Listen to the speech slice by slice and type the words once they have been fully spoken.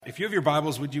If you have your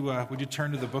Bibles, would you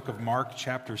turn to the book of Mark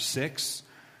chapter 6?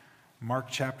 Mark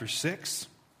chapter 6.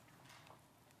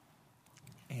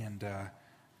 And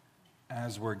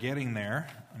as we're getting there,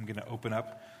 I'm going to open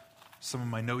up some of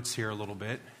my notes here a little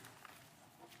bit.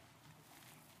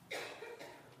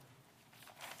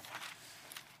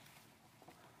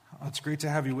 It's great to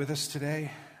have you with us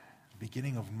today.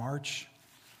 Beginning of March.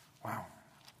 Wow.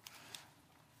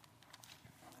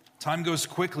 Time goes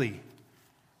quickly.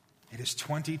 It is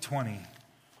 2020.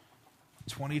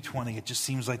 2020, it just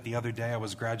seems like the other day I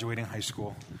was graduating high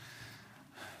school.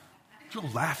 You're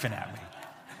laughing at me.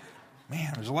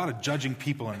 Man, there's a lot of judging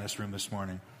people in this room this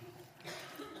morning.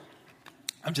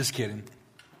 I'm just kidding.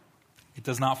 It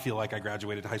does not feel like I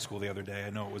graduated high school the other day. I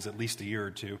know it was at least a year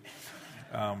or two.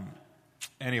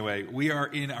 Anyway, we are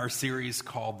in our series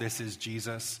called This is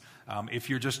Jesus. If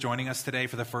you're just joining us today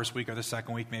for the first week or the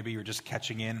second week, maybe you're just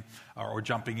catching in or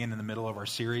jumping in the middle of our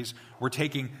series. We're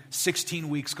taking 16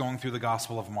 weeks going through the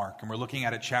Gospel of Mark, and we're looking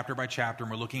at it chapter by chapter,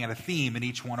 and we're looking at a theme in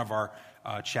each one of our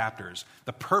chapters.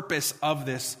 The purpose of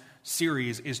this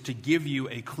series is to give you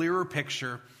a clearer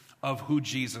picture of who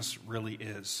Jesus really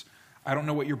is. I don't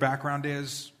know what your background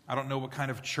is. I don't know what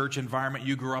kind of church environment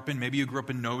you grew up in. Maybe you grew up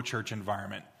in no church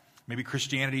environment. Maybe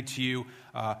Christianity to you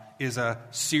is a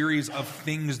series of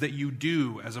things that you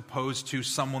do as opposed to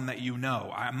someone that you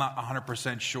know. I'm not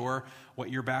 100% sure what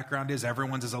your background is.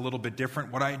 Everyone's is a little bit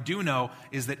different. What I do know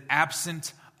is that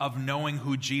absent of knowing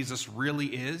who Jesus really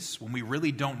is, when we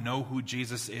really don't know who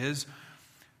Jesus is,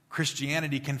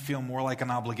 Christianity can feel more like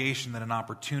an obligation than an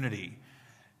opportunity.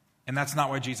 And that's not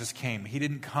why Jesus came. He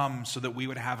didn't come so that we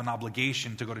would have an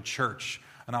obligation to go to church,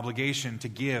 an obligation to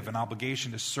give, an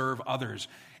obligation to serve others.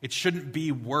 It shouldn't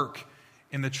be work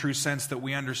in the true sense that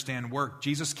we understand work.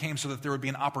 Jesus came so that there would be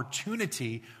an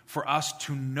opportunity for us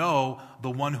to know the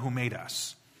one who made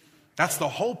us. That's the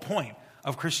whole point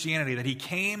of Christianity, that he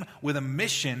came with a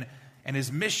mission, and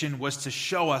his mission was to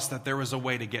show us that there was a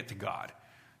way to get to God,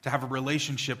 to have a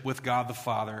relationship with God the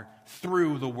Father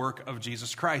through the work of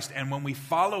Jesus Christ. And when we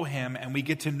follow him and we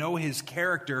get to know his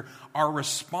character, our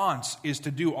response is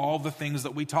to do all the things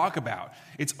that we talk about.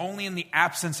 It's only in the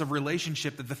absence of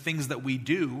relationship that the things that we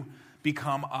do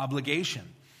become obligation.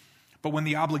 But when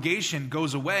the obligation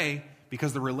goes away,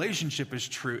 because the relationship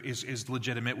is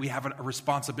legitimate, we have a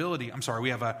responsibility, we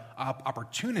have an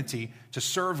opportunity to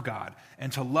serve God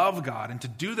and to love God and to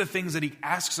do the things that he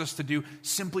asks us to do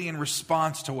simply in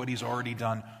response to what he's already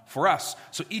done for us.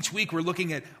 So each week we're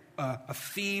looking at a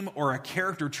theme or a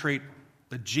character trait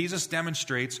that Jesus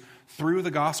demonstrates through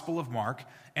the Gospel of Mark,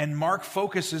 and Mark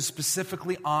focuses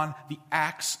specifically on the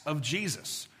acts of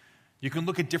Jesus. You can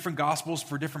look at different Gospels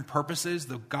for different purposes.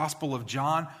 The Gospel of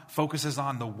John focuses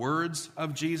on the words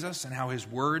of Jesus and how his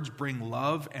words bring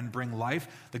love and bring life.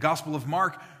 The Gospel of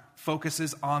Mark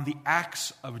focuses on the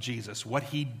acts of Jesus. What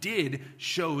he did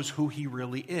shows who he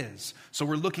really is. So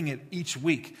we're looking at each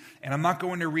week. And I'm not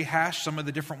going to rehash some of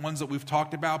the different ones that we've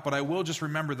talked about, but I will just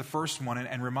remember the first one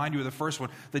and remind you of the first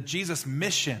one, that Jesus'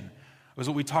 mission was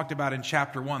what we talked about in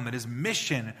chapter 1, that his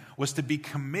mission was to be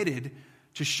committed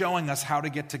to showing us how to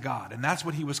get to God. And that's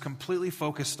what he was completely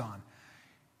focused on.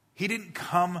 He didn't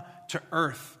come to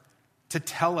earth to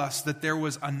tell us that there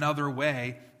was another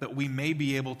way that we may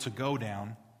be able to go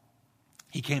down.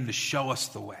 He came to show us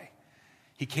the way.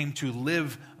 He came to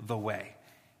live the way.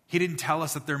 He didn't tell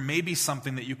us that there may be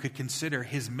something that you could consider.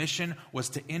 His mission was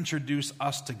to introduce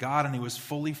us to God, and he was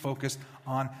fully focused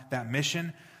on that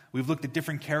mission. We've looked at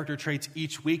different character traits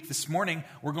each week. This morning,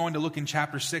 we're going to look in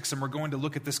chapter 6, and we're going to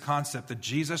look at this concept that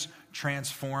Jesus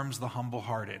transforms the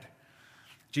humble-hearted.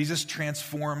 Jesus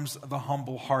transforms the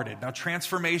humble-hearted. Now,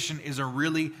 transformation is a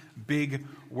really big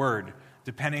word.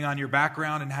 Depending on your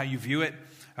background and how you view it,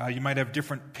 you might have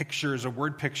different pictures or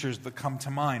word pictures that come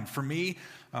to mind. For me,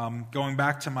 going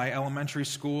back to my elementary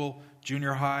school,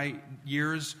 junior high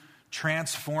years,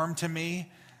 transform to me,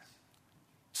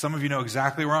 some of you know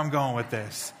exactly where I'm going with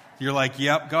this. You're like,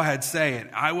 yep, go ahead, say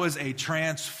it. I was a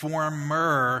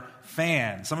Transformer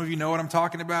fan. Some of you know what I'm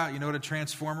talking about? You know what a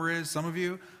Transformer is? Some of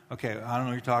you? Okay, I don't know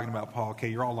what you're talking about, Paul. Okay,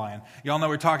 you're all lying. You all know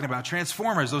what we're talking about.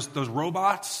 Transformers, those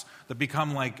robots that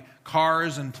become like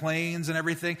cars and planes and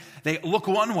everything. They look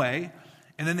one way,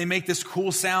 and then they make this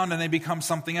cool sound, and they become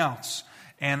something else.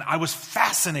 And I was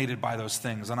fascinated by those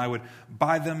things, and I would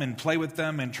buy them and play with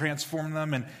them and transform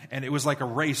them, and it was like a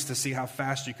race to see how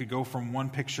fast you could go from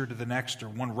one picture to the next or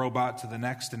one robot to the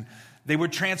next, and they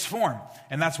would transform.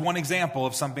 And that's one example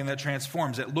of something that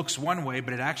transforms. It looks one way,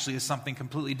 but it actually is something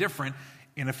completely different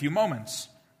in a few moments.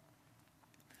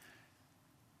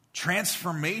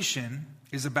 Transformation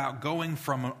is about going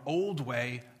from an old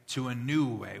way to a new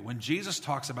way. When Jesus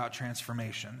talks about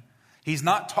transformation, he's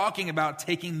not talking about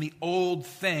taking the old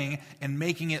thing and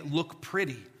making it look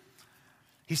pretty.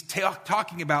 He's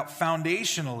talking about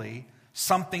foundationally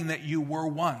something that you were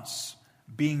once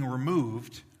being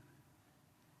removed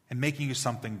and making you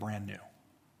something brand new.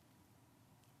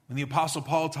 When the Apostle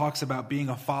Paul talks about being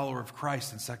a follower of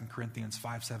Christ in 2 Corinthians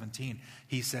 5:17,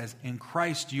 he says, in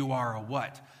Christ you are a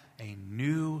what? A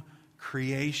new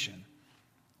creation.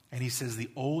 And he says the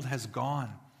old has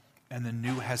gone and the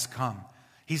new has come.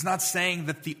 He's not saying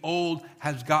that the old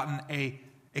has gotten a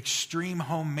extreme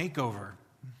home makeover.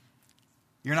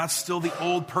 You're not still the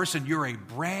old person. You're a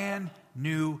brand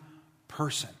new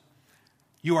person.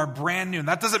 You are brand new. And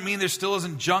that doesn't mean there still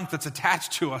isn't junk that's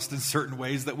attached to us in certain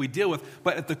ways that we deal with.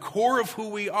 But at the core of who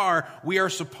we are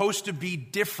supposed to be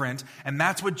different. And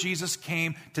that's what Jesus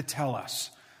came to tell us.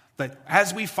 That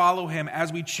as we follow him,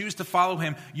 as we choose to follow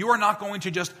him, you are not going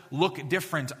to just look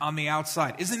different on the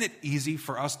outside. Isn't it easy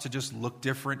for us to just look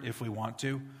different if we want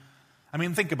to? I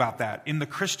mean, think about that. In the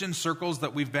Christian circles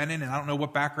that we've been in, and I don't know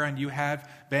what background you have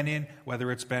been in,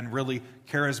 whether it's been really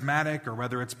charismatic or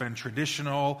whether it's been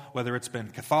traditional, whether it's been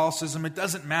Catholicism, it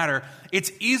doesn't matter.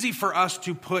 It's easy for us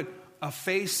to put a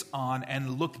face on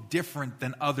and look different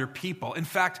than other people. In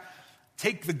fact,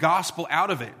 take the gospel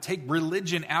out of it. Take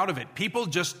religion out of it. People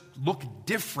just look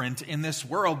different in this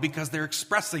world because they're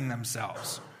expressing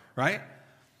themselves, right?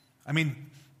 I mean,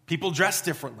 people dress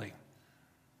differently.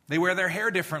 They wear their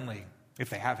hair differently. If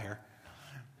they have hair.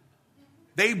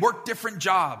 They work different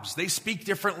jobs. They speak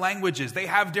different languages. They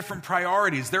have different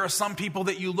priorities. There are some people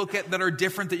that you look at that are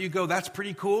different that you go, that's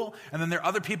pretty cool. And then there are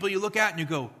other people you look at and you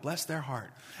go, bless their heart.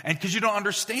 And because you don't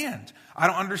understand. I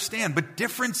don't understand. But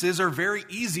differences are very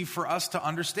easy for us to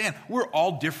understand. We're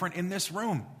all different in this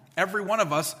room. Every one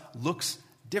of us looks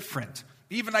different.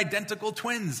 Even identical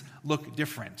twins look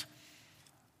different.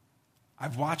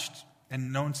 I've watched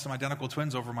and known some identical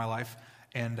twins over my life.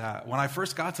 And when I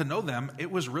first got to know them,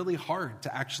 it was really hard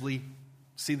to actually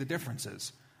see the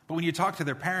differences. But when you talk to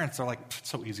their parents, they're like, it's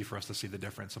so easy for us to see the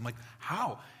difference. I'm like,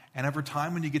 how? And over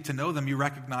time, when you get to know them, you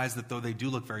recognize that though they do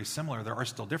look very similar, there are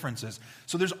still differences.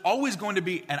 So there's always going to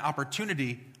be an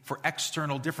opportunity for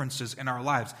external differences in our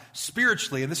lives.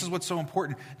 Spiritually, and this is what's so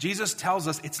important, Jesus tells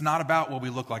us it's not about what we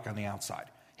look like on the outside.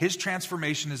 His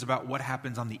transformation is about what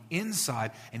happens on the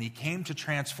inside, and he came to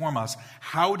transform us.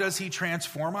 How does he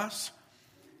transform us?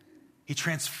 He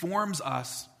transforms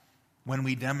us when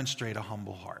we demonstrate a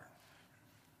humble heart.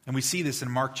 And we see this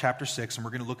in Mark chapter 6, and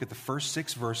we're going to look at the first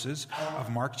 6 verses of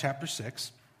Mark chapter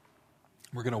 6.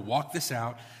 We're going to walk this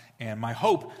out, and my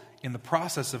hope in the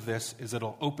process of this is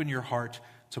it'll open your heart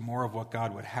to more of what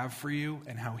God would have for you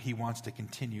and how he wants to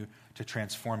continue to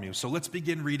transform you. So let's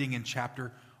begin reading in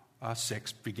chapter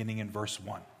 6, beginning in verse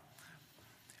 1. It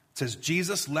says,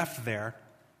 Jesus left there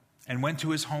and went to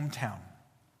his hometown.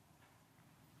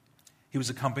 He was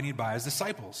accompanied by his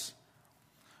disciples.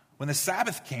 When the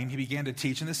Sabbath came, he began to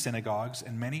teach in the synagogues,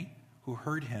 and many who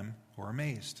heard him were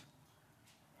amazed.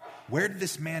 Where did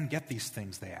this man get these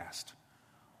things, they asked.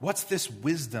 What's this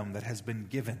wisdom that has been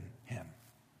given him?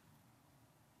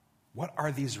 What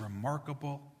are these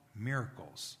remarkable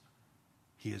miracles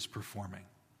he is performing?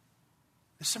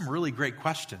 There's some really great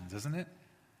questions, isn't it?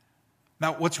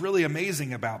 Now, what's really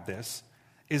amazing about this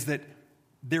is that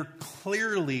they're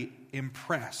clearly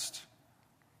impressed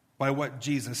by what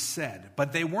Jesus said.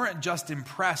 But they weren't just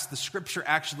impressed. The scripture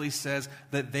actually says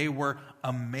that they were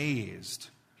amazed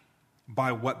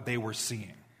by what they were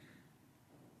seeing.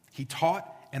 He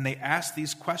taught and they asked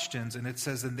these questions, and it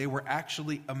says that they were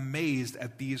actually amazed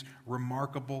at these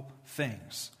remarkable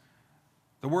things.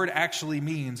 The word actually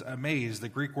means amazed. The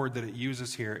Greek word that it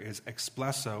uses here is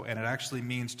explesso, and it actually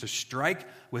means to strike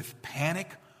with panic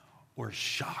or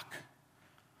shock,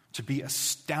 to be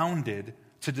astounded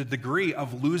to the degree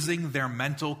of losing their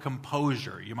mental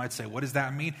composure. You might say, what does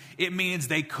that mean? It means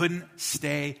they couldn't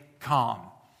stay calm.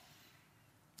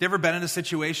 You ever been in a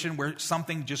situation where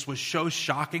something just was so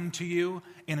shocking to you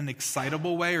in an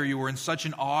excitable way, or you were in such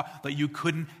an awe that you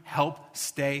couldn't help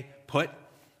stay put?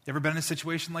 You ever been in a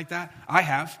situation like that? I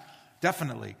have,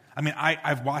 definitely. I mean,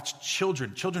 I've watched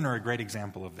children. Children are a great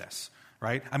example of this.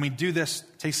 Right? I mean, do this.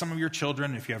 Take some of your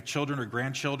children, if you have children or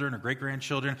grandchildren or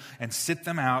great-grandchildren, and sit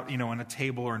them out, on a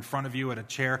table or in front of you at a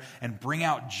chair, and bring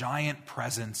out giant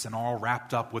presents and all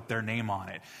wrapped up with their name on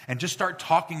it. And just start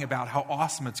talking about how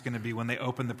awesome it's going to be when they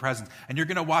open the presents. And you're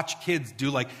going to watch kids do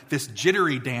like this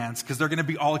jittery dance because they're going to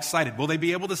be all excited. Will they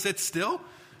be able to sit still?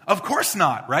 Of course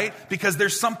not, right? Because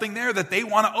there's something there that they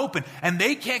want to open, and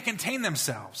they can't contain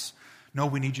themselves. No,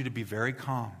 we need you to be very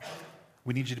calm.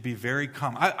 We need you to be very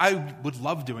calm. I would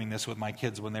love doing this with my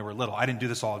kids when they were little. I didn't do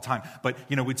this all the time. But,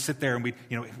 we'd sit there and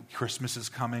Christmas is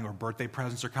coming or birthday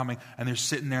presents are coming, and they're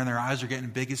sitting there and their eyes are getting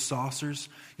big as saucers.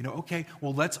 Okay,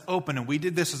 well, let's open. And we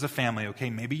did this as a family, okay?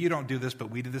 Maybe you don't do this,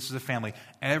 but we did this as a family.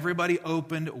 Everybody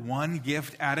opened one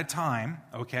gift at a time,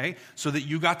 okay? So that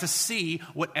you got to see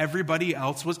what everybody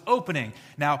else was opening.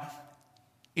 Now,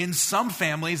 in some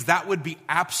families, that would be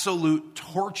absolute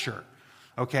torture.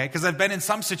 Okay, because I've been in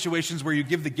some situations where you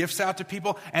give the gifts out to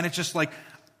people and it's just like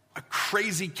a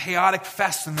crazy chaotic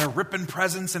fest and they're ripping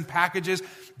presents and packages.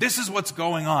 This is what's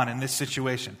going on in this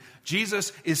situation.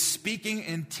 Jesus is speaking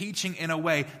and teaching in a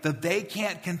way that they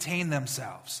can't contain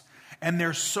themselves. And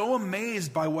they're so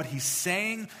amazed by what he's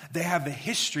saying. They have the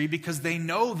history because they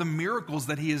know the miracles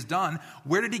that he has done.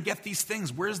 Where did he get these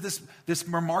things? Where's this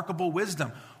remarkable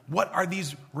wisdom? What are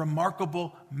these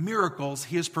remarkable miracles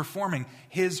he is performing?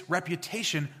 His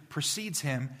reputation precedes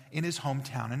him in his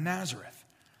hometown in Nazareth.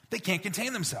 They can't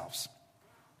contain themselves.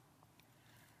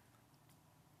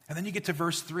 And then you get to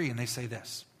verse 3 and they say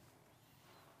this.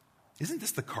 Isn't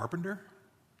this the carpenter?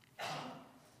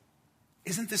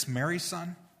 Isn't this Mary's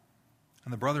son?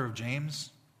 And the brother of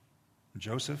James, and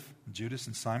Joseph, and Judas,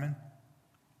 and Simon?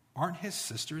 Aren't his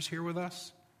sisters here with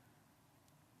us?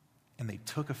 And they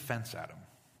took offense at him.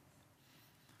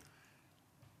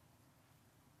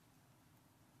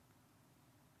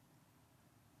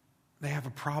 They have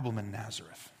a problem in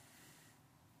Nazareth.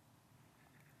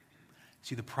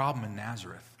 See, the problem in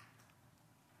Nazareth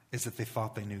is that they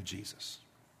thought they knew Jesus.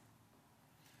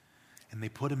 And they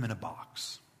put him in a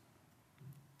box.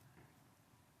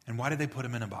 And why did they put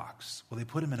him in a box? Well, they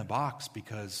put him in a box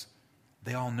because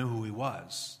they all knew who he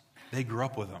was. They grew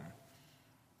up with him.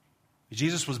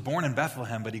 Jesus was born in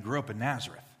Bethlehem, but he grew up in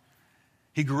Nazareth.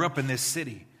 He grew up in this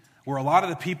city where a lot of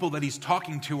the people that he's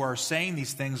talking to are saying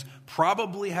these things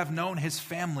probably have known his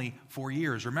family for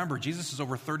years. Remember, Jesus is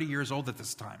over 30 years old at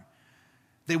this time.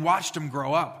 They watched him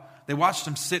grow up. They watched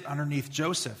him sit underneath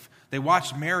Joseph. They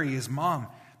watched Mary, his mom.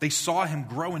 They saw him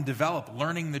grow and develop,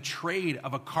 learning the trade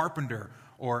of a carpenter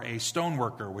or a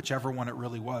stoneworker, whichever one it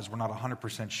really was. We're not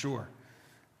 100% sure.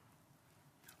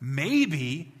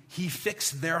 Maybe he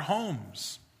fixed their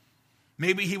homes.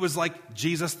 Maybe he was like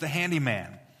Jesus the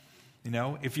handyman.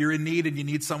 If you're in need and you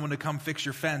need someone to come fix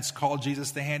your fence, call Jesus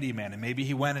the handyman. And maybe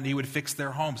he went and he would fix their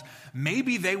homes.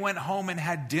 Maybe they went home and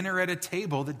had dinner at a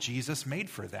table that Jesus made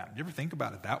for them. You ever think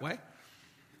about it that way?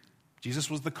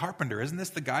 Jesus was the carpenter. Isn't this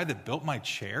the guy that built my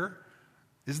chair?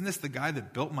 Isn't this the guy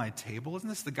that built my table? Isn't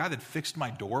this the guy that fixed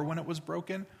my door when it was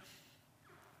broken?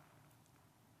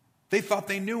 They thought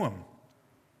they knew him.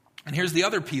 And here's the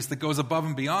other piece that goes above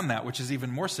and beyond that, which is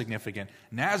even more significant.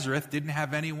 Nazareth didn't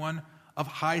have anyone of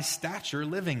high stature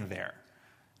living there.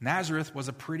 Nazareth was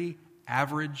a pretty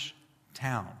average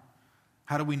town.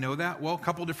 How do we know that? Well, a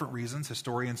couple different reasons.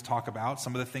 Historians talk about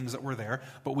some of the things that were there,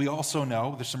 but we also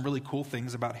know there's some really cool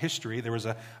things about history. There was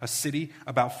a city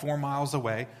about 4 miles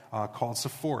away called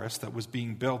Sepphoris that was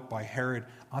being built by Herod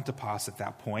Antipas at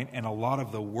that point, and a lot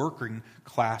of the working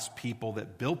class people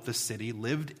that built the city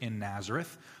lived in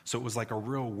Nazareth. So it was like a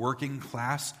real working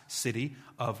class city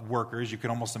of workers. You can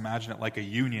almost imagine it like a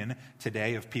union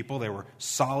today of people. They were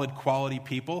solid quality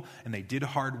people, and they did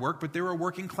hard work, but they were a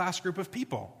working class group of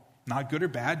people. Not good or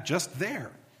bad, just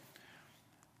there.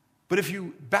 But if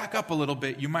you back up a little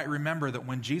bit, you might remember that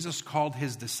when Jesus called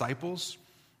his disciples,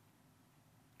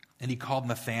 and he called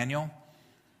Nathanael,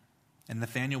 and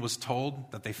Nathanael was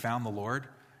told that they found the Lord,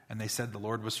 and they said the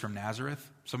Lord was from Nazareth.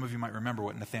 Some of you might remember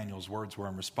what Nathanael's words were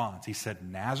in response. He said,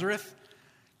 "Nazareth?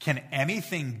 Can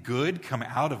anything good come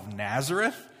out of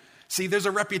Nazareth?" See, there's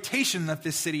a reputation that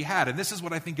this city had, and this is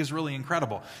what I think is really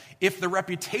incredible. If the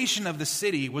reputation of the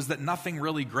city was that nothing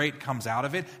really great comes out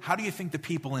of it, how do you think the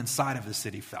people inside of the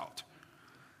city felt?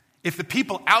 If the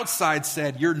people outside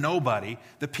said, "You're nobody,"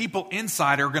 the people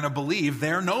inside are going to believe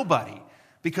they're nobody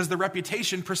because the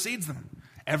reputation precedes them.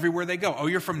 Everywhere they go, "Oh,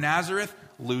 you're from Nazareth?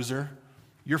 Loser.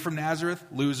 You're from Nazareth?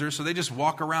 Loser." So they just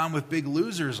walk around with big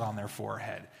losers on their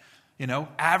forehead.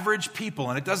 Average people.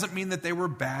 And it doesn't mean that they were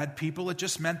bad people. It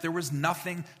just meant there was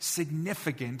nothing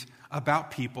significant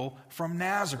about people from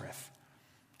Nazareth.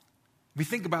 We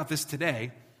think about this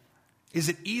today. Is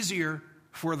it easier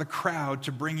for the crowd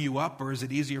to bring you up, or is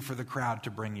it easier for the crowd to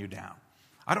bring you down?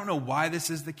 I don't know why this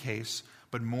is the case,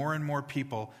 but more and more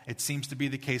people, it seems to be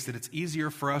the case that it's easier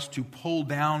for us to pull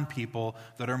down people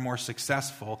that are more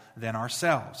successful than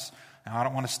ourselves. Now, I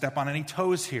don't want to step on any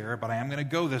toes here, but I am going to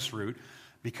go this route.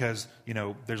 Because,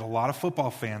 there's a lot of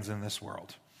football fans in this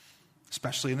world,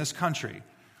 especially in this country.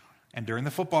 And during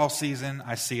the football season,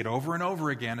 I see it over and over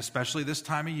again, especially this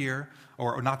time of year,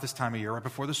 or not this time of year, right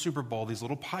before the Super Bowl, these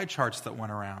little pie charts that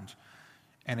went around.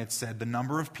 And it said the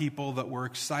number of people that were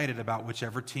excited about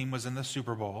whichever team was in the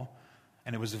Super Bowl,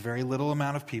 and it was a very little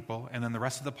amount of people. And then the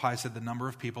rest of the pie said the number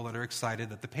of people that are excited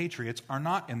that the Patriots are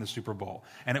not in the Super Bowl.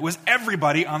 And it was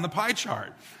everybody on the pie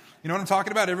chart. You know what I'm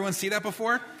talking about? Everyone see that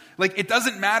before? Like, it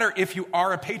doesn't matter if you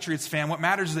are a Patriots fan. What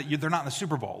matters is that they're not in the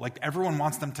Super Bowl. Like, everyone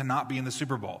wants them to not be in the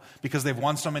Super Bowl because they've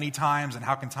won so many times, and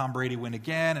how can Tom Brady win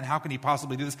again, and how can he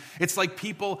possibly do this? It's like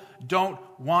people don't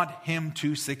want him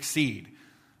to succeed.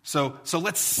 So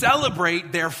let's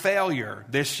celebrate their failure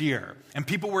this year. And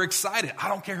people were excited. I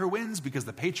don't care who wins because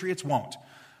the Patriots won't.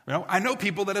 You know, I know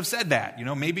people that have said that. You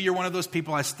know, maybe you're one of those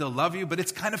people, I still love you, but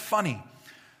it's kind of funny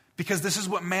because this is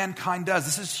what mankind does.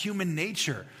 This is human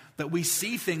nature, that we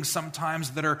see things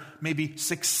sometimes that are maybe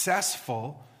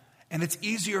successful, and it's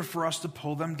easier for us to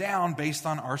pull them down based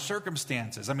on our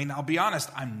circumstances. I mean, I'll be honest,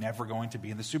 I'm never going to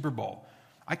be in the Super Bowl.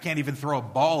 I can't even throw a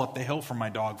ball up the hill from my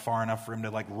dog far enough for him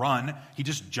to run. He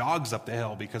just jogs up the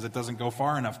hill because it doesn't go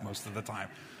far enough most of the time.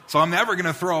 So I'm never going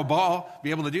to throw a ball, be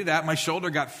able to do that. My shoulder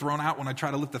got thrown out when I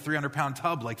tried to lift a 300-pound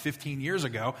tub 15 years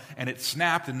ago, and it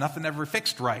snapped and nothing ever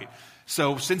fixed right.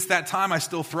 So since that time, I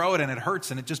still throw it and it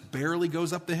hurts and it just barely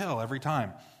goes up the hill every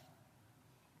time.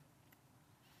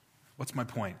 What's my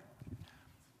point?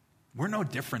 We're no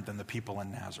different than the people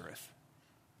in Nazareth.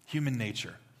 Human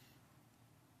nature.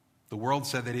 The world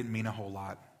said they didn't mean a whole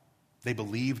lot. They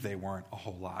believed they weren't a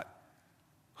whole lot.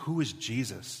 Who is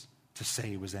Jesus to say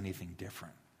he was anything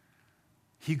different?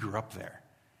 He grew up there.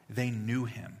 They knew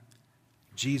him.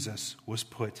 Jesus was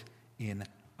put in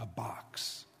a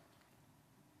box.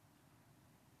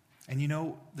 And you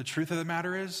know, the truth of the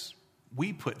matter is,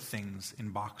 we put things in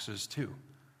boxes too.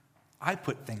 I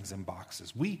put things in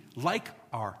boxes. We like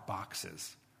our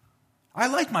boxes. I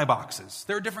like my boxes.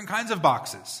 There are different kinds of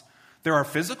boxes. There are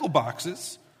physical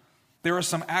boxes. There are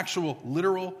some actual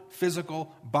literal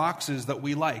physical boxes that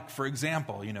we like. For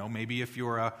example, you know, maybe if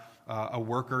you're a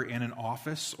worker in an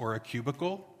office or a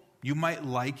cubicle, you might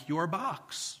like your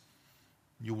box.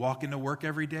 You walk into work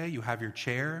every day, you have your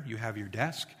chair, you have your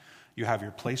desk, you have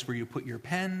your place where you put your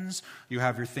pens, you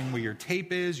have your thing where your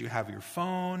tape is, you have your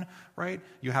phone, right?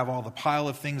 You have all the pile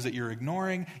of things that you're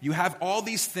ignoring. You have all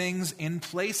these things in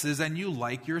places and you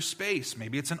like your space.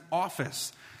 Maybe it's an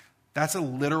office. That's a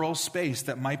literal space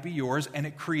that might be yours, and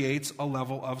it creates a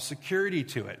level of security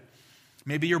to it.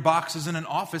 Maybe your box is in an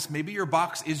office. Maybe your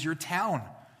box is your town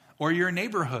or your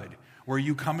neighborhood, where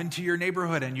you come into your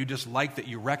neighborhood and you just like that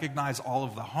you recognize all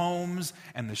of the homes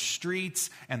and the streets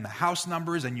and the house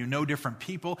numbers, and you know different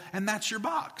people, and that's your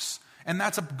box. And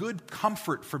that's a good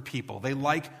comfort for people. They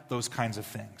like those kinds of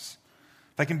things.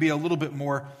 If I can be a little bit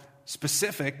more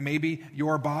specific, maybe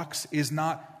your box is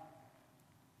not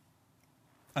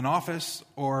an office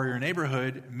or your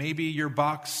neighborhood. Maybe your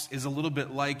box is a little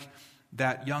bit like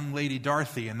that young lady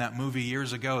Dorothy in that movie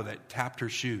years ago that tapped her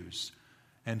shoes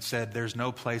and said, "There's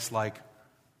no place like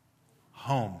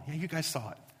home." Yeah, you guys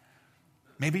saw it.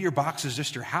 Maybe your box is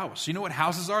just your house. You know what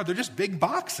houses are? They're just big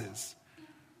boxes.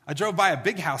 I drove by a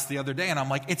big house the other day and I'm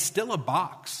like, it's still a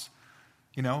box.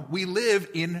 You know, we live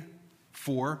in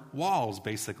 4 walls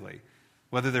basically.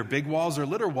 Whether they're big walls or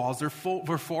little walls, they're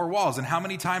 4 walls. And how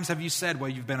many times have you said, while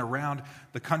you've been around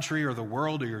the country or the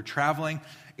world or you're traveling,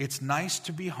 it's nice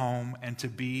to be home and to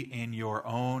be in your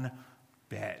own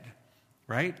bed,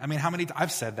 right? I mean,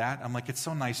 I've said that. I'm like, it's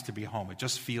so nice to be home. It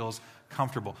just feels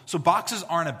comfortable. So boxes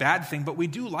aren't a bad thing, but we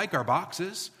do like our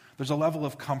boxes. There's a level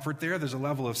of comfort there. There's a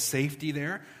level of safety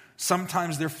there.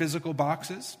 Sometimes they're physical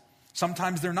boxes.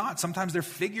 Sometimes they're not. Sometimes they're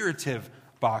figurative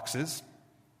boxes.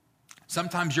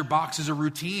 Sometimes your box is a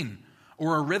routine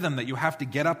or a rhythm that you have to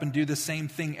get up and do the same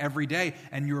thing every day,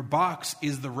 and your box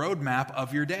is the roadmap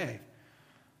of your day.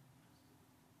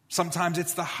 Sometimes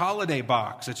it's the holiday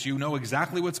box. It's you know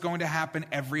exactly what's going to happen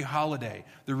every holiday,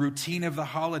 the routine of the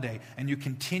holiday, and you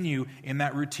continue in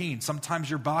that routine. Sometimes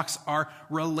your box are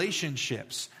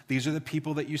relationships. These are the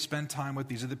people that you spend time with.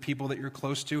 These are the people that you're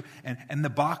close to, and the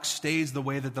box stays the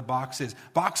way that the box is.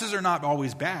 Boxes are not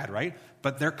always bad, right?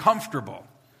 But they're comfortable.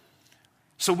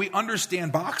 So we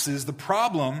understand boxes. The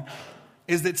problem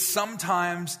is that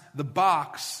sometimes the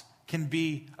box can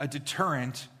be a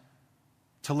deterrent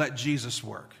to let Jesus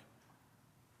work.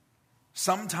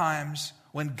 Sometimes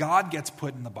when God gets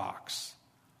put in the box,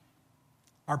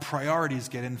 our priorities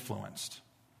get influenced.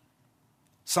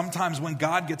 Sometimes when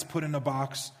God gets put in a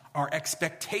box, our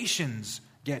expectations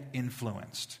get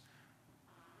influenced.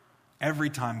 Every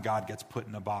time God gets put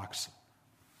in a box,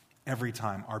 every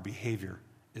time our behavior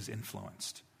is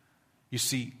influenced. You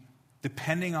see,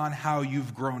 depending on how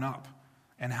you've grown up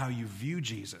and how you view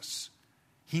Jesus,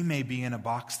 he may be in a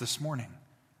box this morning.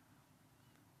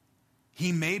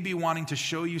 He may be wanting to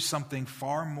show you something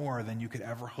far more than you could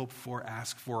ever hope for,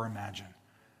 ask for, or imagine.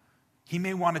 He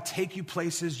may want to take you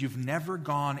places you've never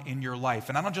gone in your life.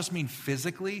 And I don't just mean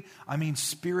physically, I mean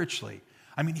spiritually.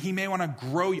 I mean, he may want to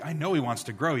grow you. I know he wants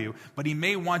to grow you, but he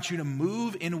may want you to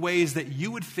move in ways that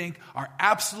you would think are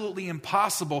absolutely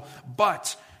impossible,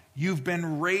 but you've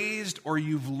been raised or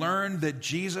you've learned that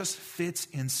Jesus fits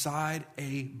inside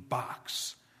a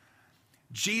box.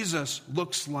 Jesus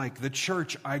looks like the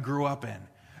church I grew up in.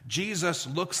 Jesus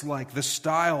looks like the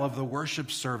style of the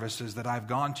worship services that I've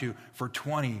gone to for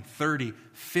 20, 30,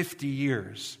 50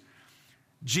 years.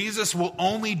 Jesus will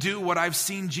only do what I've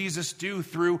seen Jesus do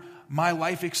through my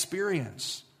life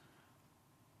experience.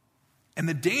 And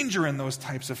the danger in those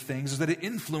types of things is that it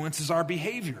influences our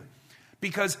behavior.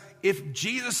 Because if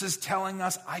Jesus is telling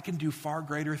us, I can do far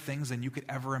greater things than you could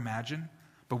ever imagine,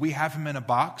 but we have him in a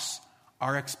box,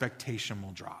 our expectation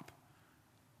will drop.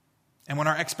 And when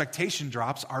our expectation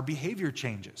drops, our behavior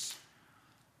changes.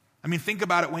 I mean, think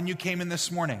about it when you came in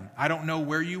this morning. I don't know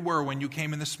where you were when you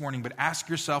came in this morning, but ask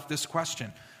yourself this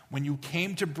question. When you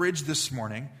came to Bridge this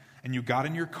morning and you got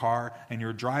in your car and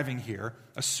you're driving here,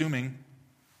 assuming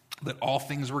that all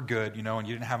things were good, and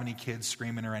you didn't have any kids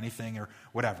screaming or anything or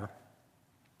whatever.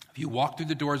 If you walked through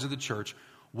the doors of the church,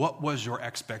 what was your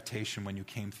expectation when you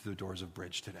came through the doors of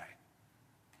Bridge today?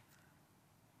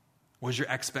 Was your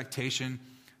expectation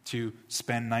to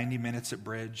spend 90 minutes at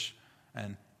Bridge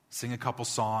and sing a couple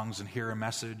songs and hear a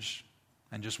message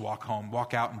and just walk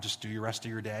out and just do the rest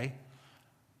of your day?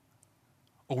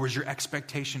 Or was your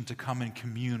expectation to come and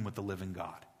commune with the living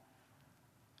God?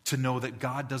 To know that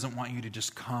God doesn't want you to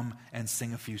just come and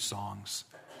sing a few songs.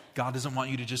 God doesn't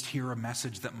want you to just hear a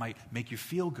message that might make you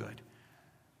feel good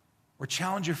or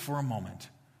challenge you for a moment.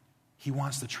 He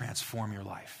wants to transform your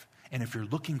life. And if you're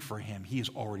looking for him, he is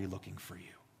already looking for you.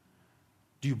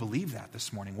 Do you believe that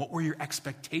this morning? What were your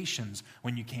expectations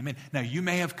when you came in? Now, you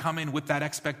may have come in with that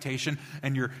expectation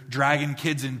and you're dragging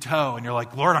kids in tow and you're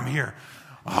like, Lord, I'm here.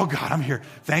 Oh, God, I'm here.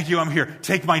 Thank you, I'm here.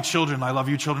 Take my children. I love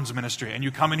you, children's ministry. And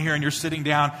you come in here and you're sitting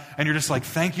down and you're just like,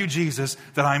 thank you, Jesus,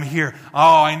 that I'm here.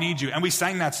 Oh, I need you. And we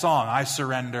sang that song, I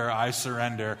surrender,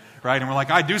 right? And we're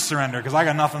like, I do surrender because I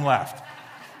got nothing left,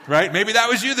 right? Maybe that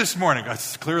was you this morning.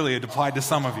 Clearly, it applied to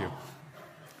some of you.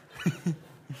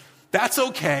 That's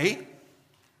okay.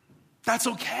 That's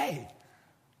okay.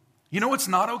 You know what's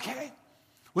not okay?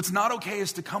 What's not okay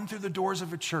is to come through the doors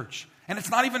of a church. And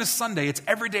it's not even a Sunday, it's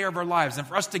every day of our lives. And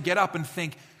for us to get up and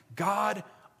think, God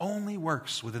only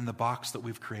works within the box that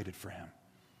we've created for him.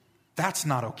 That's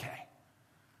not okay.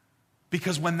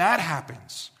 Because when that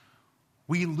happens,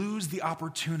 we lose the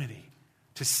opportunity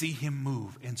to see him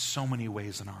move in so many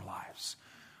ways in our lives.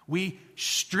 We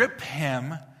strip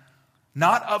him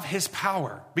not of his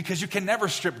power, because you can never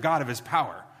strip God of his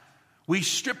power. We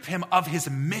strip him of his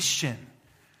mission.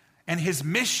 And his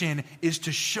mission is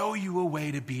to show you a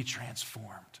way to be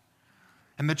transformed.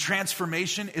 And the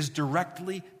transformation is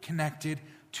directly connected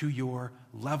to your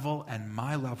level and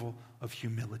my level of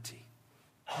humility.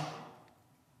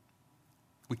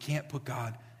 We can't put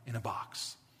God in a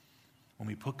box. When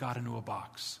we put God into a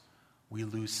box, we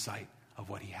lose sight of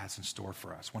what he has in store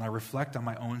for us. When I reflect on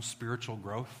my own spiritual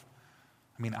growth,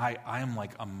 I am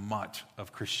like a mutt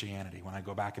of Christianity when I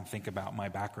go back and think about my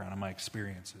background and my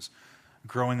experiences.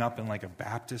 Growing up in like a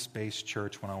Baptist-based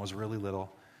church when I was really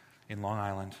little in Long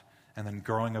Island, and then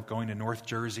growing up going to North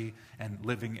Jersey and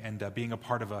living and being a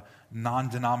part of a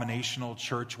non-denominational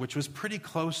church, which was pretty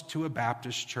close to a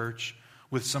Baptist church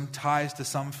with some ties to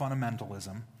some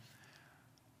fundamentalism.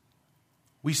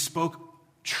 We spoke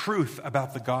truth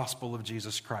about the gospel of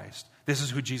Jesus Christ. This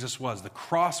is who Jesus was. The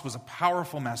cross was a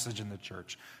powerful message in the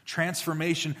church.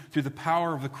 Transformation through the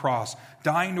power of the cross,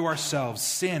 dying to ourselves,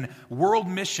 sin, world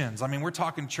missions. We're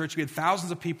talking church. We had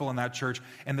thousands of people in that church,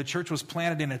 and the church was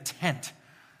planted in a tent.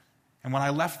 And when I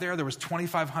left there was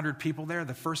 2,500 people there.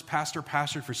 The first pastor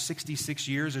pastored for 66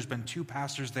 years. There's been 2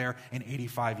 pastors there in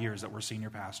 85 years that were senior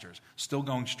pastors. Still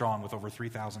going strong with over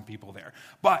 3,000 people there.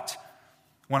 But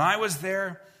when I was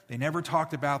there, they never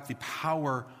talked about the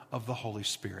power of the Holy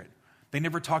Spirit. They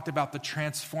never talked about the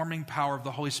transforming power of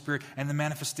the Holy Spirit and the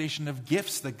manifestation of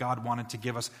gifts that God wanted to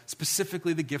give us,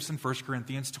 specifically the gifts in 1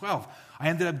 Corinthians 12. I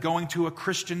ended up going to a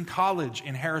Christian college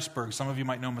in Harrisburg. Some of you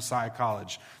might know Messiah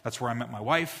College. That's where I met my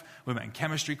wife. We met in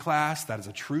chemistry class. That is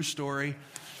a true story.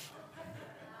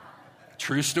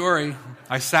 True story.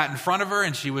 I sat in front of her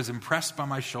and she was impressed by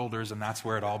my shoulders, and that's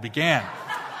where it all began.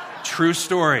 True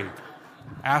story.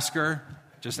 Ask her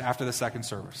just after the second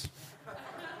service.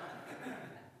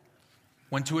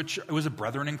 Went to it was a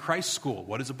Brethren in Christ school.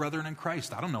 What is a Brethren in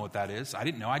Christ? I don't know what that is. I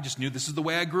didn't know. I just knew this is the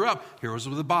way I grew up. Here was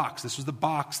the box. This was the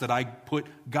box that I put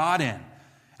God in.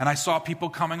 And I saw people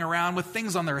coming around with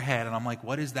things on their head. And I'm like,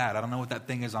 what is that? I don't know what that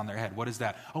thing is on their head. What is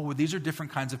that? Oh, well, these are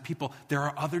different kinds of people. There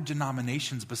are other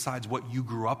denominations besides what you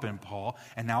grew up in, Paul.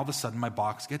 And now all of a sudden my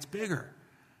box gets bigger.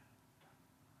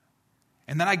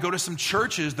 And then I go to some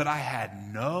churches that I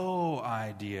had no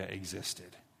idea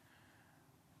existed.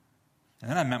 And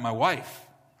then I met my wife,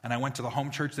 and I went to the home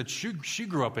church that she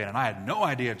grew up in, and I had no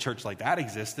idea a church like that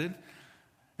existed.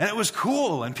 And it was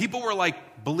cool, and people were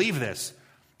like, believe this,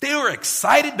 they were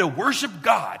excited to worship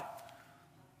God.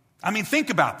 I mean, think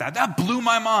about that. That blew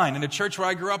my mind. In a church where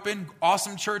I grew up in,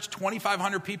 awesome church,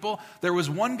 2,500 people, there was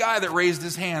one guy that raised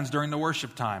his hands during the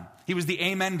worship time. He was the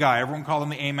amen guy. Everyone called him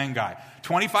the amen guy.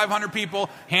 2,500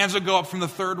 people, hands would go up from the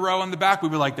third row in the back.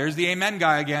 We'd be like, there's the amen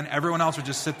guy again. Everyone else would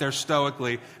just sit there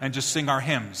stoically and just sing our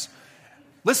hymns.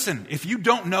 Listen, if you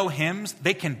don't know hymns,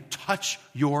 they can touch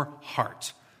your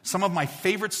heart. Some of my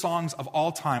favorite songs of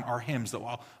all time are hymns that,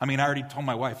 I already told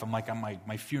my wife, I'm like, on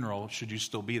my funeral, should you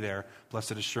still be there,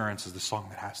 Blessed Assurance is the song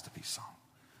that has to be sung.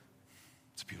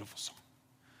 It's a beautiful song.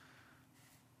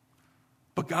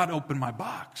 But God opened my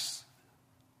box,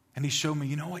 and he showed me,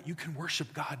 you know what? You can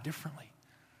worship God differently.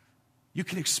 You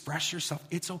can express yourself.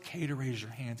 It's okay to raise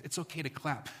your hands. It's okay to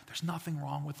clap. There's nothing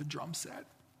wrong with the drum set.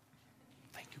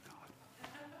 Thank you, God.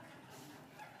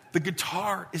 The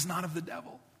guitar is not of the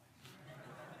devil.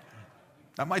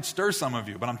 That might stir some of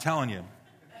you, but I'm telling you,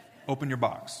 open your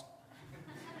box.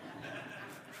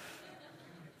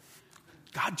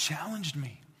 God challenged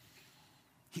me.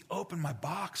 He opened my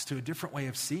box to a different way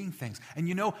of seeing things. And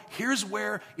you know, here's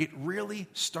where it really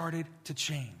started to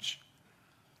change.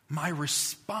 My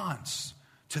response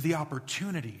to the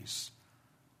opportunities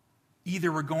either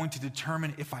were going to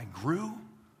determine if I grew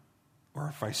or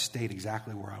if I stayed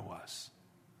exactly where I was.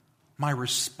 My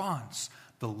response,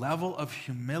 the level of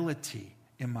humility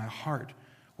in my heart,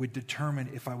 would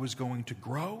determine if I was going to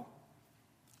grow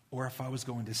or if I was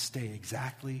going to stay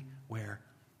exactly where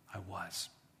I was.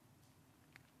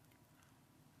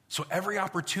 So every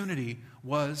opportunity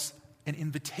was an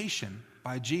invitation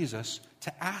by Jesus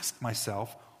to ask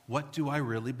myself, what do I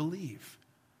really believe?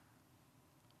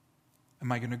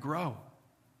 Am I going to grow?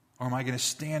 Or am I going to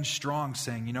stand strong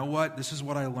saying, you know what, this is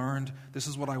what I learned, this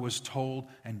is what I was told,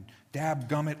 and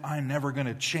dadgummit, I'm never going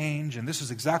to change, and this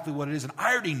is exactly what it is, and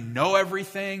I already know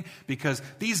everything because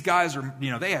these guys are,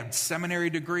 they had seminary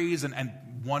degrees and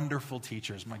wonderful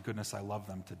teachers. My goodness, I love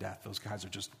them to death. Those guys are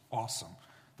just awesome,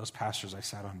 those pastors I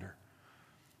sat under.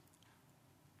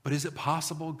 But is it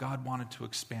possible God wanted to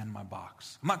expand my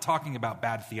box? I'm not talking about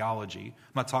bad theology.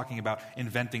 I'm not talking about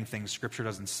inventing things Scripture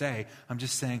doesn't say. I'm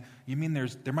just saying, you mean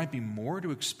there might be more to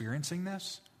experiencing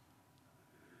this?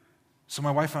 So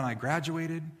my wife and I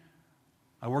graduated.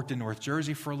 I worked in North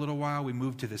Jersey for a little while. We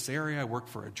moved to this area. I worked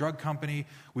for a drug company.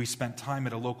 We spent time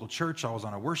at a local church. I was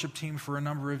on a worship team for a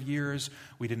number of years.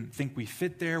 We didn't think we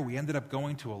fit there. We ended up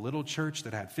going to a little church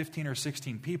that had 15 or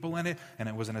 16 people in it, and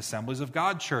it was an Assemblies of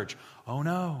God church. Oh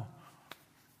no.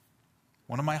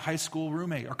 One of my high school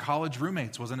or college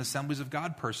roommates was an Assemblies of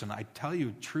God person. I tell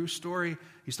you, true story, he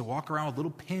used to walk around with little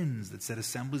pins that said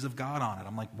Assemblies of God on it.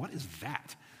 I'm like, what is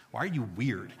that? Why are you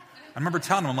weird? I remember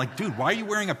telling him, I'm like, dude, why are you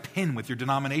wearing a pin with your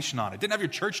denomination on it? It didn't have your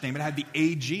church name. It had the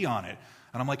AG on it.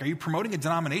 And I'm like, are you promoting a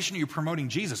denomination or are you promoting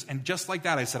Jesus? And just like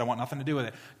that, I said, I want nothing to do with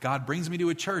it. God brings me to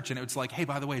a church, and it's like, hey,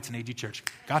 by the way, it's an AG church.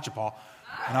 Gotcha, Paul.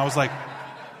 And I was like,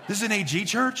 this is an AG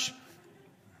church?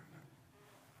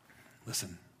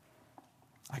 Listen,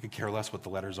 I could care less what the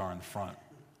letters are in the front.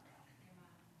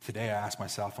 Today I asked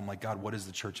myself, I'm like, God, what is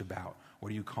the church about?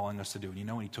 What are you calling us to do?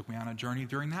 And he took me on a journey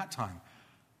during that time.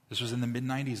 This was in the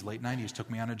mid-'90s, late 90s,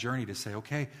 took me on a journey to say,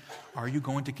 okay, are you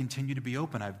going to continue to be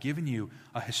open? I've given you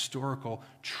a historical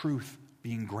truth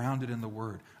being grounded in the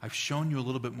Word. I've shown you a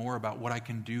little bit more about what I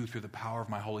can do through the power of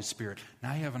my Holy Spirit.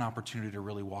 Now you have an opportunity to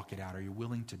really walk it out. Are you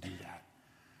willing to do that?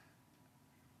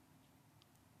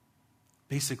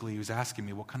 Basically, he was asking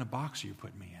me, what kind of box are you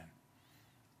putting me in?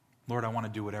 Lord, I want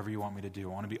to do whatever you want me to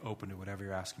do. I want to be open to whatever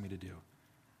you're asking me to do.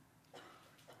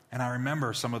 And I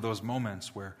remember some of those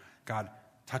moments where God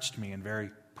touched me in very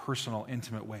personal,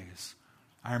 intimate ways.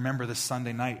 I remember this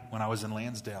Sunday night when I was in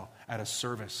Lansdale at a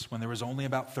service when there was only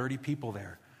about 30 people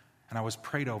there, and I was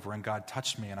prayed over and God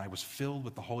touched me and I was filled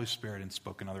with the Holy Spirit and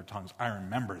spoke in other tongues. I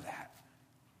remember that.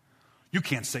 You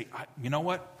can't say, you know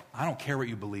what? I don't care what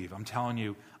you believe. I'm telling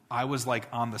you, I was like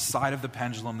on the side of the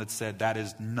pendulum that said that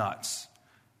is nuts.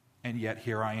 And yet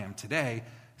here I am today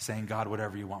saying, God,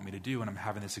 whatever you want me to do, and I'm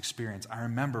having this experience. I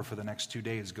remember for the next 2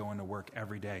 days going to work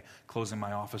every day, closing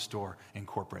my office door in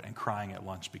corporate and crying at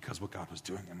lunch because what God was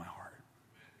doing in my heart.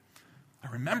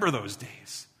 I remember those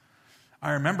days.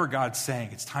 I remember God saying,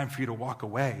 it's time for you to walk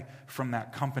away from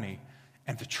that company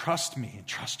and to trust me and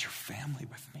trust your family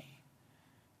with me.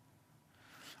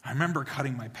 I remember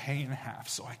cutting my pay in half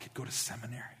so I could go to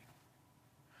seminary.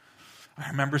 I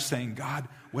remember saying, God,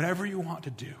 whatever you want to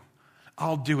do,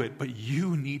 I'll do it, but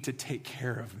you need to take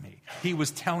care of me. He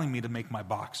was telling me to make my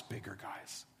box bigger,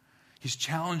 guys. He's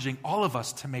challenging all of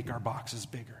us to make our boxes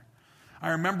bigger. I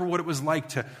remember what it was like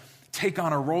to take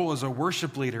on a role as a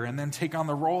worship leader and then take on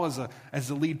the role as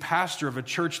a lead pastor of a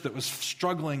church that was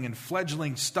struggling and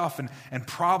fledgling stuff and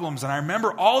problems. And I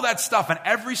remember all that stuff, and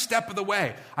every step of the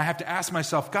way, I have to ask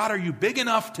myself, God, are you big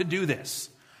enough to do this?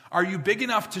 Are you big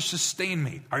enough to sustain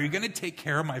me? Are you going to take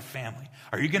care of my family?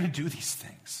 Are you going to do these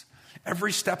things?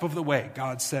 Every step of the way,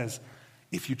 God says,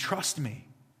 if you trust me,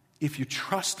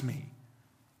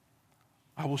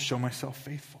 I will show myself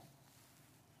faithful.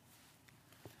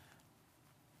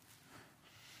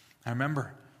 I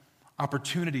remember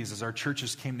opportunities as our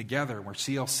churches came together, where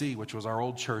CLC, which was our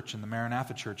old church, and the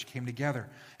Maranatha Church came together,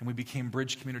 and we became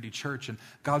Bridge Community Church, and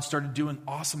God started doing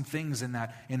awesome things in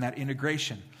that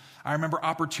integration. I remember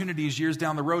opportunities years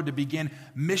down the road to begin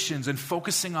missions and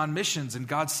focusing on missions, and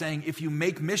God saying, if you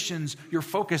make missions your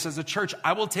focus as a church,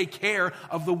 I will take care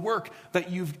of the work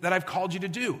that I've called you to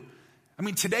do. I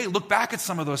mean, today, look back at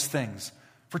some of those things.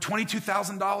 For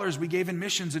 $22,000, we gave in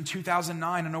missions in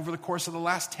 2009, and over the course of the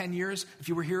last 10 years, if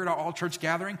you were here at our all-church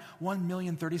gathering,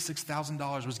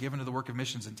 $1,036,000 was given to the work of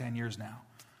missions in 10 years now.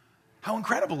 How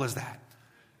incredible is that?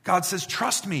 God says,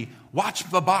 trust me. Watch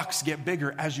the box get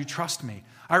bigger as you trust me.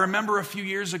 I remember a few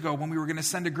years ago when we were going to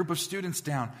send a group of students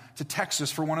down to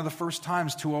Texas for one of the first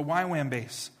times to a YWAM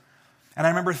base. And I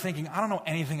remember thinking, I don't know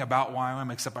anything about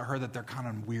YWAM except I heard that they're kind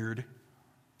of weird,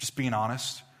 just being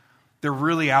honest. They're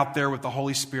really out there with the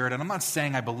Holy Spirit. And I'm not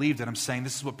saying I believed it. I'm saying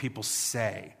this is what people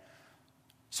say.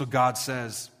 So God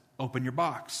says, open your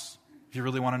box. If you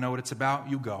really want to know what it's about,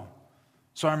 you go.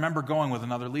 So I remember going with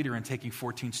another leader and taking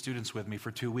 14 students with me for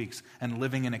 2 weeks and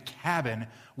living in a cabin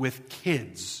with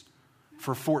kids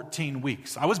for 14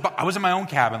 weeks. I was in my own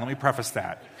cabin. Let me preface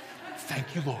that.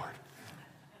 Thank you, Lord.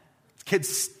 Kids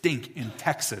stink in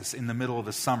Texas in the middle of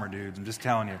the summer, dudes. I'm just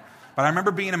telling you. But I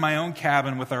remember being in my own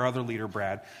cabin with our other leader,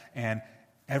 Brad, and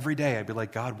every day I'd be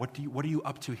like, God, what are you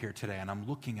up to here today? And I'm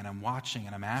looking and I'm watching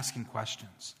and I'm asking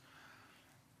questions.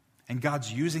 And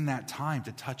God's using that time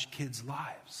to touch kids'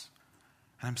 lives.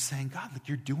 And I'm saying, God, look,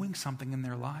 you're doing something in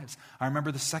their lives. I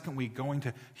remember the second week going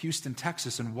to Houston,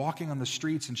 Texas, and walking on the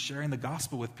streets and sharing the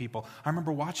gospel with people. I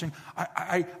remember watching,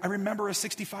 I remember a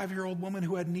 65-year-old woman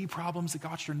who had knee problems that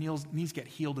got her knees get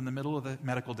healed in the middle of the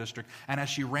medical district. And as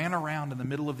she ran around in the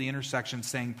middle of the intersection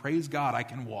saying, praise God, I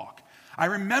can walk. I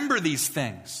remember these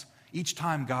things. Each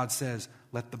time God says,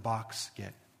 let the box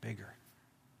get bigger.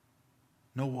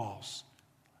 No walls.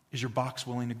 Is your box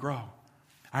willing to grow?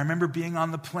 I remember being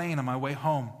on the plane on my way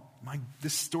home.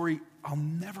 This story, I'll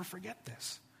never forget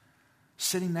this.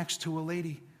 Sitting next to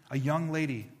a young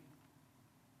lady,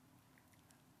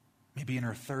 maybe in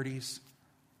her 30s,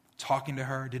 talking to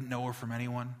her, didn't know her from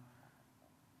anyone.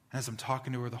 And as I'm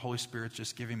talking to her, the Holy Spirit's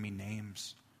just giving me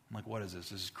names. I'm like, what is this?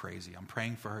 This is crazy. I'm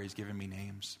praying for her. He's giving me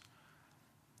names.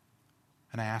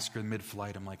 And I asked her in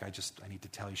mid-flight, I'm like, I need to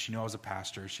tell you. She knew I was a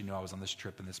pastor. She knew I was on this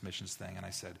trip and this missions thing. And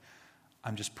I said,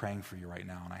 I'm just praying for you right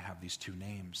now, and I have these 2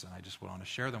 names, and I just want to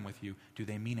share them with you. Do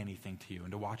they mean anything to you?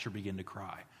 And to watch her begin to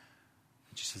cry.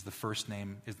 And she says, the first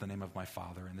name is the name of my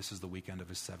father, and this is the weekend of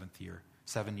his 7th year.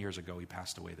 7 years ago, he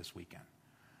passed away this weekend.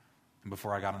 And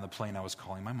before I got on the plane, I was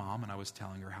calling my mom, and I was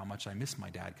telling her how much I miss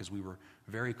my dad, because we were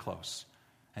very close.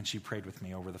 And she prayed with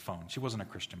me over the phone. She wasn't a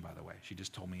Christian, by the way. She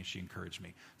just told me and she encouraged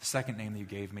me. The second name that you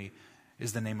gave me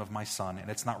is the name of my son, and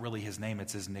it's not really his name,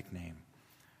 it's his nickname.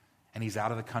 And he's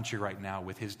out of the country right now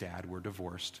with his dad. We're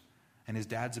divorced. And his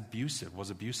dad's was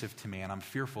abusive to me. And I'm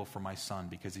fearful for my son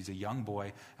because he's a young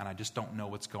boy and I just don't know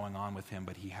what's going on with him.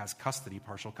 But he has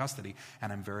partial custody,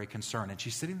 and I'm very concerned. And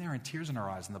she's sitting there in tears in her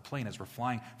eyes in the plane as we're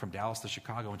flying from Dallas to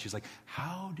Chicago. And she's like,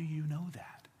 how do you know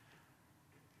that?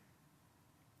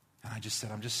 And I just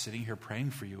said, I'm just sitting here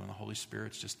praying for you. And the Holy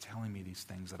Spirit's just telling me these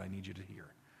things that I need you to hear.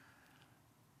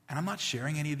 And I'm not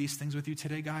sharing any of these things with you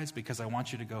today, guys, because I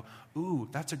want you to go, ooh,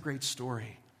 that's a great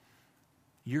story.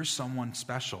 You're someone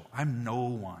special. I'm no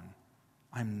one.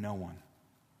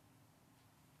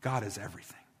 God is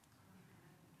everything.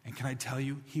 And can I tell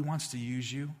you, He wants to use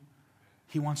you.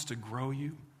 He wants to grow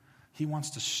you. He wants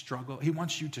to struggle. He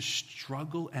wants you to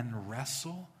struggle and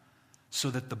wrestle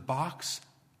so that the box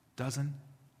doesn't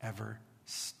ever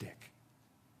stick.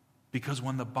 Because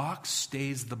when the box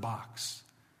stays the box,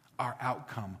 our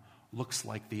outcome looks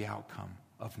like the outcome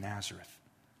of Nazareth.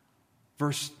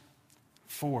 Verse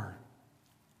 4,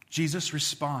 Jesus'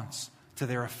 response to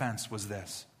their offense was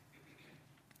this: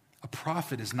 a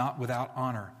prophet is not without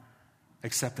honor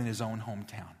except in his own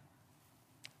hometown,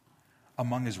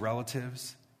 among his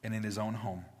relatives, and in his own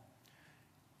home.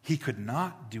 He could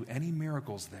not do any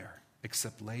miracles there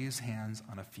except lay his hands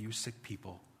on a few sick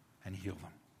people and heal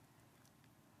them.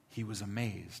 He was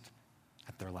amazed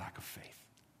at their lack of faith.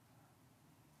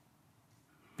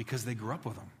 Because they grew up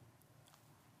with him.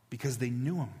 Because they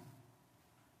knew him.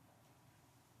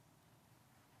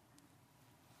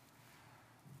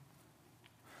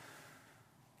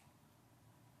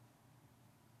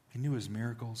 They knew his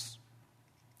miracles.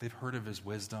 They've heard of his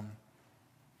wisdom.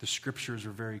 The scriptures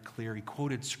are very clear. He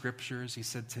quoted scriptures. He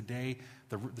said today,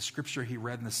 the scripture he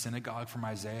read in the synagogue from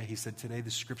Isaiah, he said today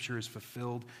the scripture is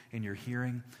fulfilled in your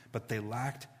hearing. But they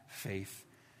lacked faith.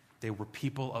 They were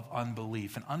people of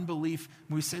unbelief. And unbelief,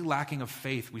 when we say lacking of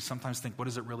faith, we sometimes think, what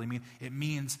does it really mean? It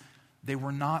means they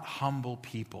were not humble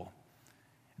people.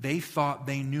 They thought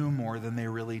they knew more than they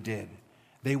really did.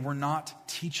 They were not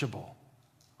teachable.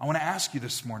 I want to ask you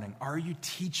this morning, are you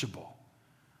teachable?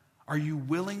 Are you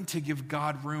willing to give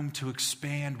God room to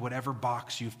expand whatever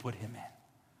box you've put him in?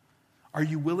 Are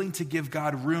you willing to give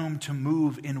God room to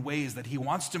move in ways that he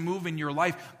wants to move in your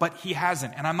life, but he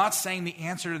hasn't? And I'm not saying the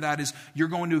answer to that is you're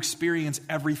going to experience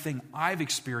everything I've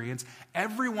experienced.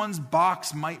 Everyone's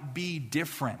box might be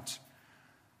different.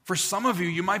 For some of you,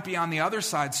 you might be on the other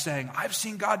side saying, I've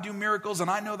seen God do miracles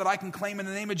and I know that I can claim in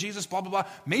the name of Jesus, blah, blah, blah.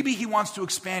 Maybe he wants to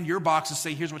expand your box and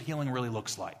say, here's what healing really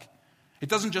looks like. It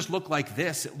doesn't just look like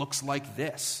this, it looks like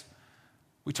this.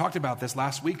 We talked about this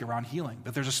last week around healing,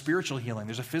 that there's a spiritual healing,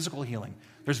 there's a physical healing,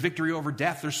 there's victory over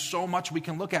death. There's so much we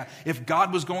can look at. If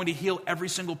God was going to heal every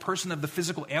single person of the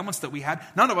physical ailments that we had,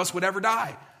 none of us would ever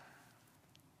die.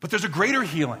 But there's a greater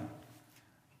healing.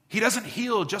 He doesn't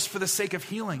heal just for the sake of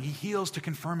healing. He heals to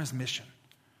confirm his mission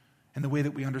in the way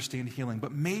that we understand healing.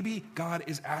 But maybe God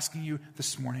is asking you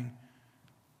this morning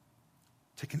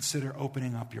to consider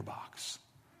opening up your box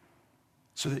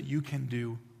so that you can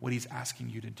do what he's asking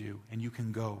you to do and you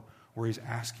can go where he's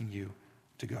asking you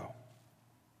to go.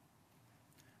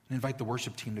 And invite the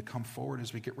worship team to come forward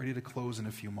as we get ready to close in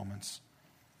a few moments.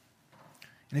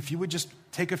 And if you would just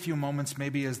take a few moments,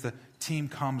 maybe as the team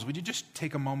comes, would you just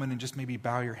take a moment and just maybe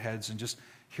bow your heads and just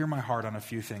hear my heart on a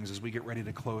few things as we get ready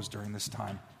to close during this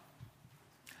time.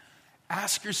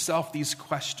 Ask yourself these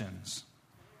questions.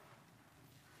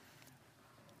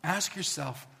 Ask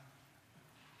yourself,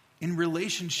 in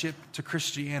relationship to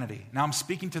Christianity. Now, I'm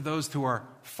speaking to those who are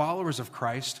followers of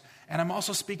Christ, and I'm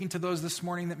also speaking to those this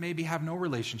morning that maybe have no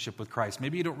relationship with Christ.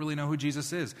 Maybe you don't really know who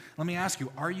Jesus is. Let me ask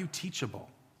you, are you teachable?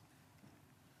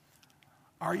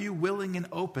 Are you willing and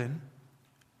open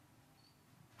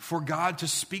for God to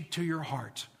speak to your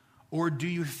heart? Or do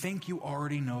you think you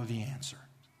already know the answer?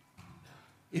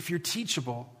 If you're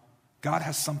teachable, God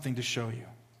has something to show you.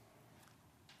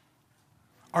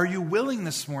 Are you willing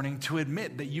this morning to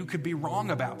admit that you could be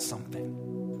wrong about something?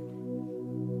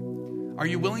 Are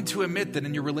you willing to admit that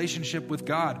in your relationship with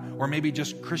God, or maybe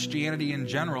just Christianity in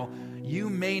general, you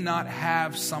may not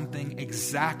have something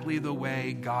exactly the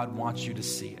way God wants you to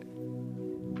see it?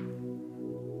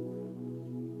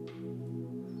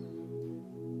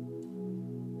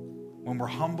 When we're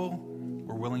humble,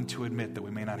 we're willing to admit that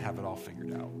we may not have it all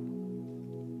figured out.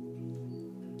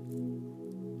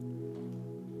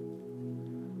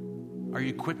 Are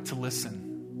you quick to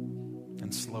listen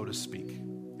and slow to speak?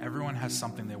 Everyone has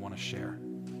something they want to share.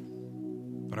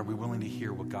 But are we willing to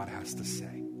hear what God has to say?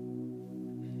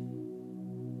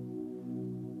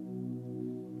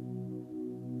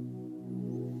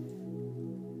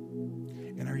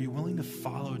 And are you willing to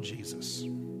follow Jesus?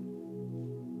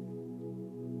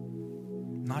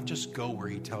 Not just go where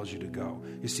he tells you to go.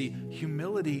 You see,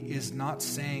 humility is not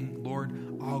saying,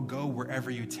 Lord, I'll go wherever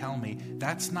you tell me.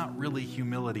 That's not really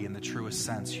humility in the truest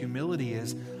sense. Humility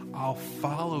is, I'll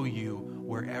follow you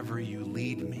wherever you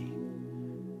lead me.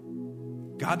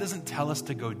 God doesn't tell us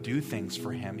to go do things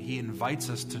for him. He invites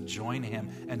us to join him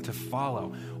and to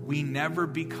follow. We never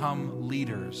become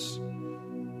leaders.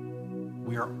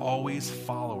 We are always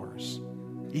followers.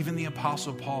 Even the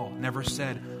Apostle Paul never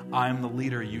said, I am the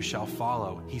leader you shall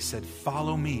follow. He said,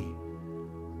 follow me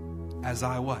as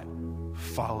I what?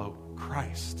 Follow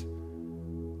Christ.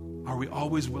 Are we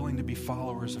always willing to be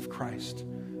followers of Christ?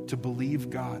 To believe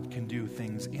God can do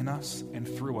things in us and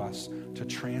through us to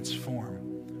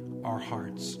transform our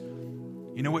hearts.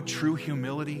 You know what true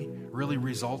humility really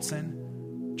results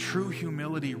in? True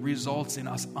humility results in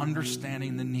us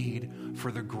understanding the need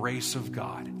for the grace of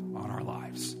God on our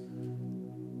lives.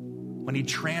 When he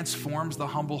transforms the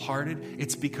humble-hearted,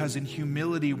 it's because in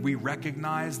humility we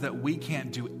recognize that we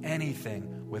can't do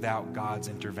anything without God's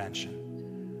intervention.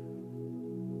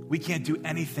 We can't do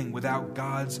anything without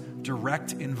God's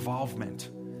direct involvement.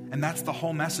 And that's the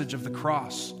whole message of the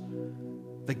cross.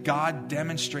 That God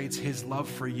demonstrates his love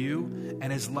for you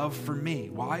and his love for me.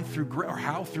 Why?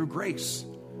 How? Through grace.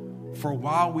 For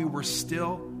while we were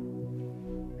still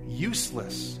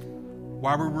useless,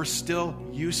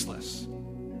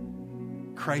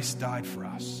 Christ died for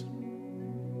us.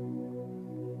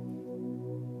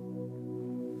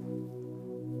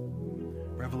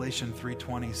 Revelation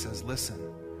 3:20 says, listen,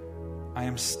 I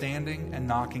am standing and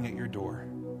knocking at your door.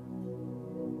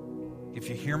 If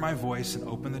you hear my voice and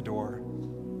open the door,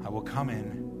 I will come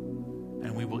in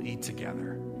and we will eat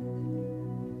together.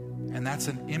 And that's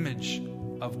an image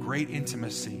of great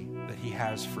intimacy that he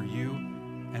has for you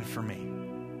and for me.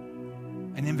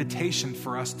 An invitation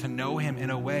for us to know him in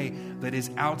a way that is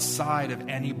outside of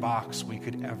any box we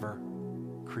could ever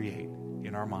create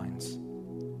in our minds.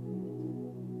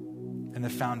 And the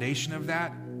foundation of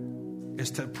that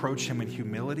is to approach him in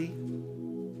humility,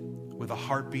 with a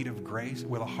heartbeat of grace,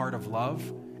 with a heart of love,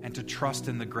 and to trust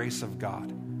in the grace of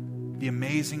God. The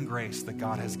amazing grace that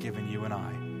God has given you and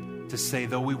I to say,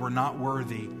 though we were not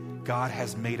worthy, God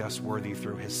has made us worthy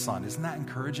through his Son. Isn't that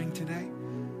encouraging today?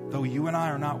 Though you and I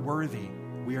are not worthy,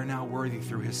 we are now worthy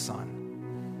through his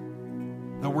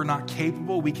Son. Though we're not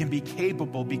capable, we can be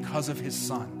capable because of his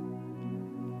Son.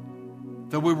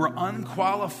 Though we were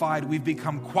unqualified, we've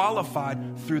become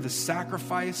qualified through the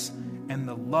sacrifice and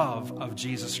the love of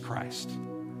Jesus Christ.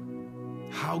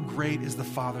 How great is the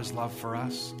Father's love for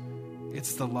us?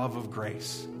 It's the love of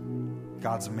grace,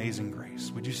 God's amazing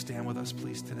grace. Would you stand with us,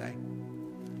 please, today?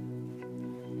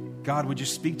 God, would you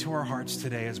speak to our hearts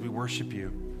today as we worship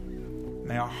you?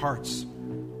 May our hearts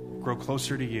grow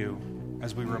closer to you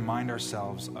as we remind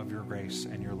ourselves of your grace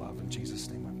and your love. In Jesus'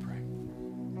 name.